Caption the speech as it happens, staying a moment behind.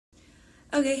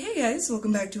Okay, hey guys,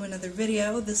 welcome back to another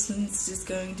video. This one's just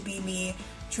going to be me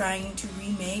trying to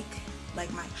remake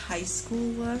like my high school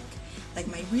look, like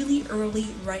my really early,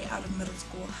 right out of middle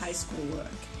school, high school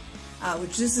look,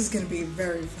 which this is going to be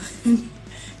very fun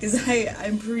because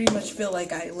I pretty much feel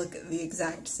like I look the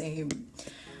exact same.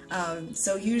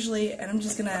 So usually, and I'm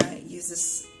just going to use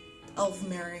this elf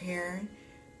mirror here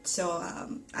so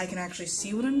I can actually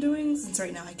see what I'm doing, since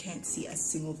right now I can't see a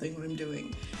single thing what I'm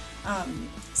doing.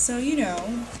 So you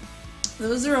know,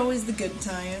 those are always the good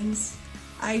times.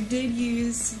 I did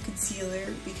use some concealer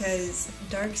because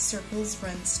dark circles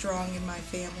run strong in my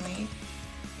family,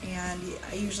 and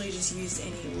I usually just use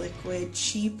any liquid,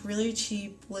 really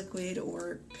cheap liquid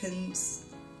or pins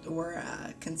or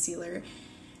concealer,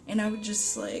 and I would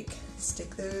just like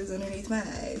stick those underneath my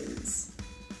eyes,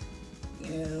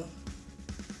 you know,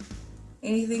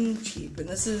 anything cheap. And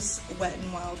this is Wet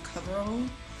n Wild Coverall.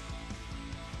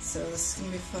 So this is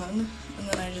gonna be fun. And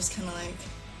then I just kind of like,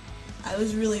 I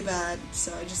was really bad,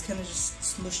 so I just kind of just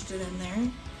smushed it in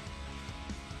there.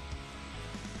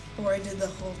 Or I did the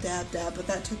whole dab, but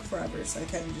that took forever, so I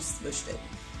kind of just smushed it.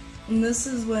 And this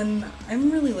is when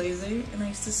I'm really lazy, and I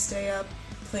used to stay up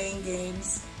playing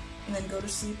games, and then go to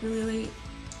sleep really late,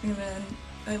 and then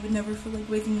I would never feel like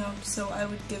waking up, so I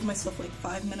would give myself like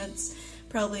 5 minutes,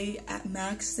 probably at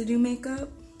max, to do makeup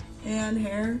and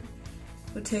hair.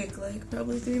 Would take like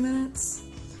probably 3 minutes.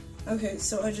 Okay,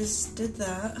 so I just did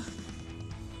that.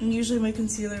 And usually my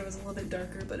concealer was a little bit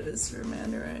darker, but it was for my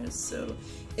under eyes, so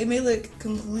it may look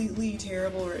completely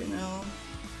terrible right now.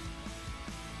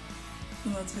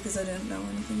 And that's because I didn't know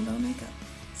anything about makeup.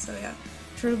 So yeah,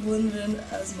 try to blend it in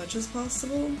as much as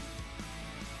possible.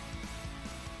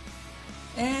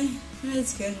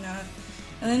 It's good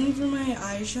enough. And then for my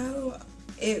eyeshadow,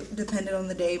 it depended on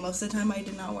the day. Most of the time I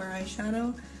did not wear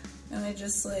eyeshadow. And I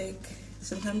just like,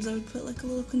 sometimes I would put like a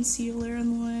little concealer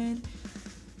on the lid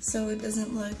so it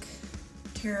doesn't look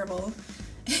terrible.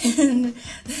 And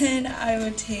then I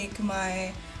would take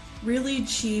my really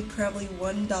cheap, probably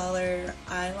 $1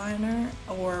 eyeliner,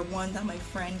 or one that my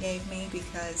friend gave me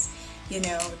because, you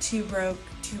know, too broke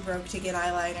to get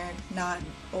eyeliner, not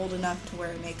old enough to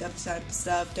wear makeup type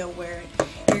stuff, don't wear it,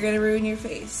 you're gonna ruin your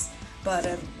face. But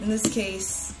in this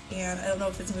case, and I don't know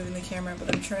if it's moving the camera,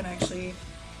 but I'm trying to actually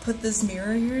put this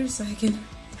mirror here so I can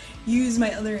use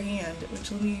my other hand, which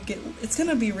will get, it's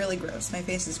gonna be really gross, my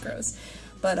face is gross,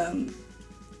 but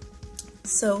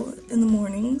so in the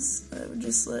mornings I would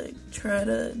just like try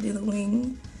to do the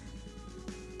wing.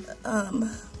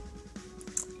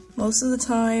 Most of the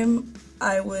time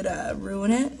I would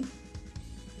ruin it,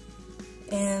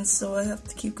 and so I have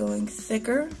to keep going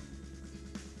thicker.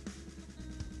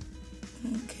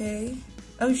 Okay,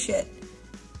 oh shit,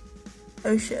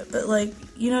 but like,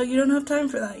 you know, you don't have time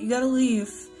for that. You gotta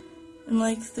leave in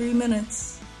like 3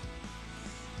 minutes.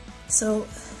 So,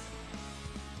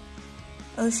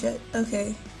 oh shit,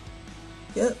 okay.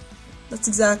 Yep, that's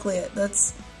exactly it.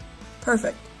 That's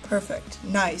perfect,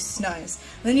 nice.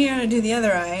 Then you gotta do the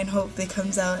other eye and hope it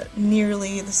comes out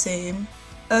nearly the same.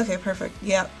 Okay, perfect,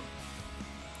 yep.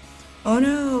 Oh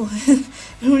no,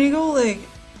 and when you go like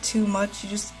too much, you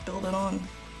just build it on,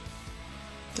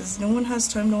 because no one has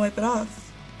time to wipe it off.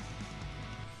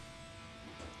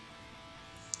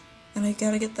 And I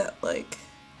gotta get that like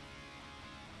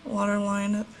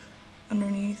waterline up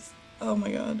underneath, oh my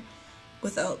god,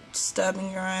 without stabbing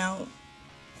your eye out.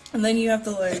 And then you have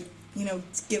to like, you know,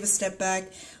 give a step back,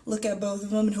 look at both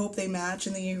of them and hope they match,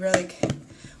 and then you're like,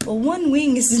 well, one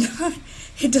wing is not,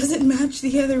 it doesn't match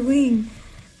the other wing.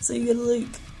 So you gotta like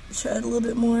try it a little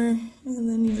bit more, and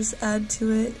then you just add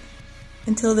to it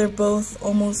until they're both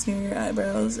almost near your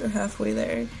eyebrows or halfway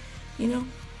there, you know?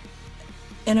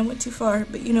 And I went too far,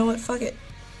 but you know what, fuck it.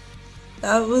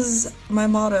 That was my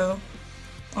motto,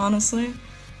 honestly.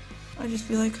 I just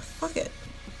be like, fuck it.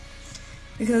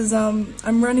 Because I'm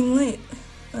running late.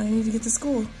 I need to get to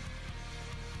school.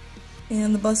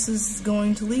 And the bus is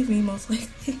going to leave me, most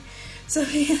likely. So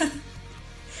yeah,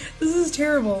 this is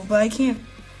terrible, but I can't.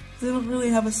 They don't really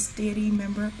have a steady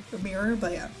mirror,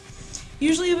 but yeah.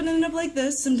 Usually it would end up like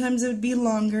this. Sometimes it would be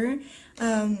longer.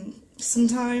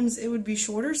 Sometimes it would be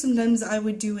shorter. Sometimes I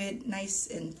would do it nice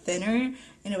and thinner,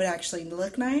 and it would actually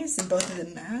look nice, and both of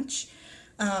them match.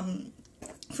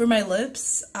 For my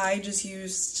lips, I just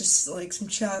use like some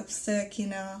chapstick, you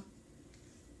know.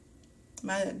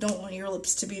 I don't want your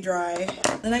lips to be dry.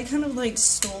 Then I kind of like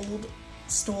stole,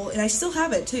 and I still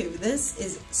have it too. This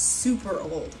is super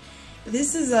old.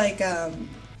 This is like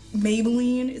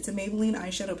Maybelline. It's a Maybelline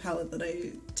eyeshadow palette that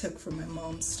I took from my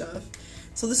mom's stuff.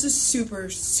 So this is super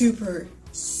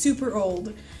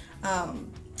old.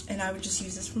 and I would just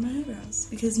use this for my eyebrows,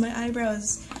 because my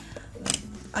eyebrows,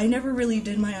 I never really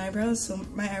did my eyebrows, so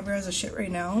my eyebrows are shit right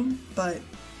now, but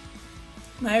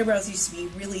my eyebrows used to be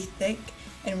really thick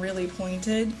and really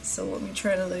pointed, so let me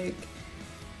try to like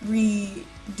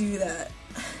redo that.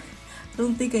 I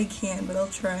don't think I can, but I'll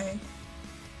try.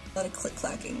 A lot of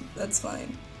click-clacking, that's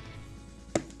fine.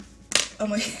 Oh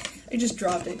my, I just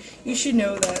dropped it. You should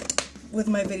know that with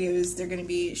my videos, they're gonna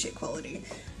be shit quality.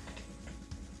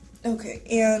 Okay,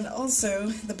 and also,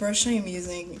 the brush I am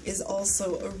using is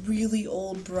also a really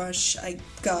old brush I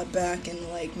got back in,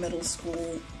 like, middle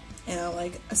school, and,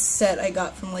 like, a set I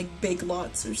got from, like, Big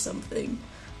Lots or something.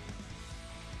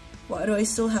 Why do I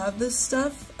still have this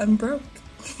stuff? I'm broke.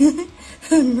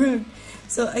 I'm broke.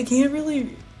 So, I can't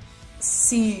really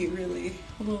see, really.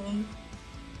 Hold on.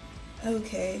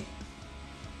 Okay.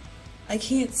 I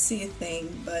can't see a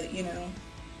thing, but, you know,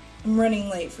 I'm running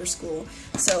late for school,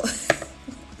 so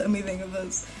let me think of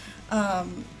this.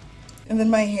 And then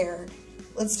my hair.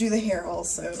 Let's do the hair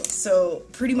also. So,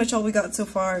 pretty much all we got so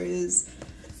far is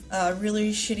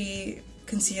really shitty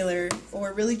concealer,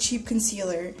 or really cheap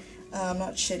concealer.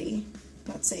 Not shitty.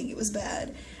 I'm not saying it was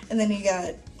bad. And then you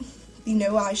got, you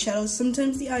know, eyeshadow.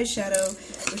 Sometimes the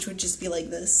eyeshadow, which would just be like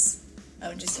this. I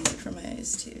would just use it for my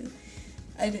eyes too.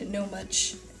 I didn't know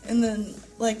much. And then,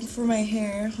 like, for my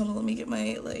hair, hold on, let me get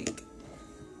my, like,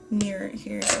 mirror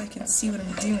here so I can see what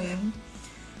I'm doing.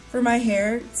 For my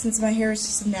hair, since my hair is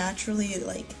just naturally,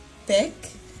 like,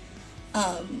 thick,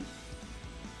 hold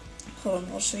on,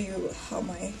 I'll show you how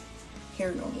my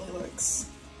hair normally looks.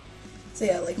 So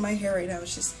yeah, like, my hair right now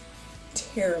is just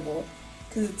terrible,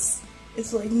 because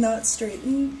it's, like, not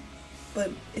straightened, but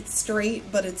it's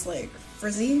straight, but it's, like,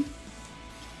 frizzy.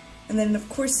 And then, of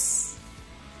course,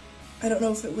 I don't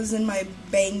know if it was in my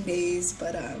bang days,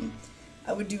 but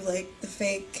I would do like the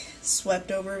fake swept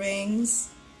over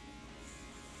bangs.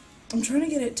 I'm trying to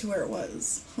get it to where it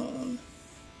was. Hold on.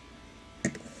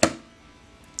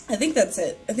 I think that's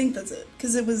it. I think that's it.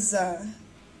 Because it was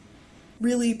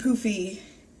really poofy,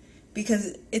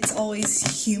 because it's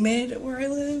always humid where I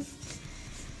live.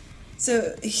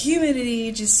 So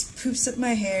humidity just poofs up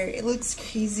my hair. It looks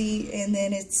crazy, and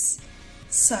then its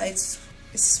sides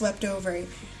swept over.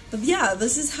 But yeah,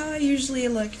 this is how I usually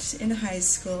looked in high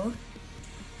school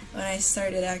when I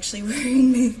started actually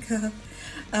wearing makeup.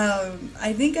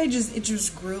 I think it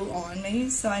just grew on me,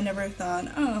 so I never thought,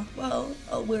 oh, well,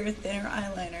 I'll wear a thinner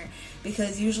eyeliner,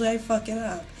 because usually I fuck it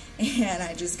up, and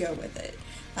I just go with it.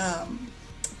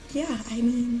 Yeah, I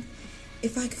mean,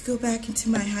 if I could go back into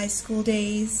my high school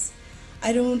days,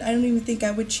 I don't even think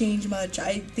I would change much.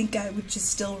 I think I would just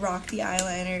still rock the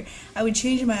eyeliner. I would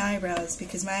change my eyebrows,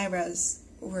 because my eyebrows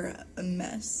were a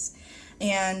mess.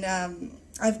 And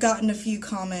I've gotten a few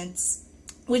comments,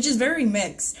 which is very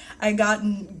mixed. I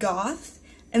gotten goth,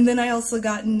 and then I also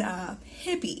gotten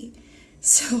hippie.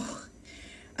 So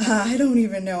I don't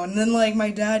even know. And then, like,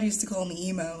 my dad used to call me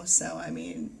emo, so I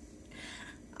mean,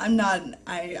 I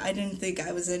didn't think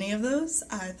I was any of those.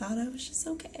 I thought I was just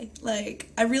okay.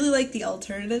 Like, I really like the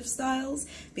alternative styles,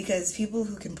 because people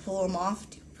who can pull them off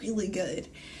do really good.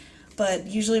 But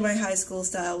usually my high school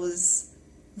style was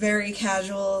very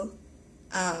casual,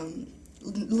 a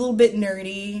little bit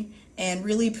nerdy, and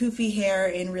really poofy hair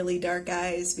and really dark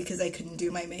eyes, because I couldn't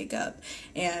do my makeup,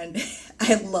 and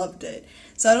I loved it.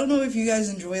 So I don't know if you guys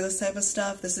enjoy this type of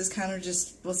stuff. This is kind of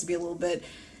just supposed to be a little bit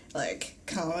like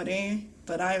comedy,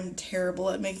 but I'm terrible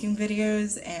at making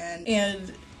videos,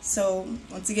 and so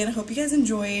once again, I hope you guys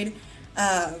enjoyed.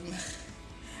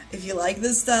 If you like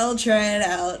this style, try it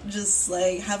out. Just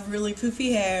like have really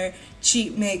poofy hair,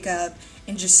 cheap makeup,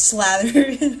 and just slather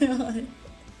it on.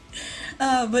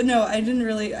 But no, I don't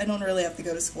really have to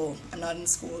go to school. I'm not in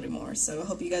school anymore, so I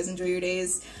hope you guys enjoy your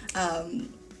days.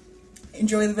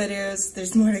 Enjoy the videos.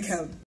 There's more to come.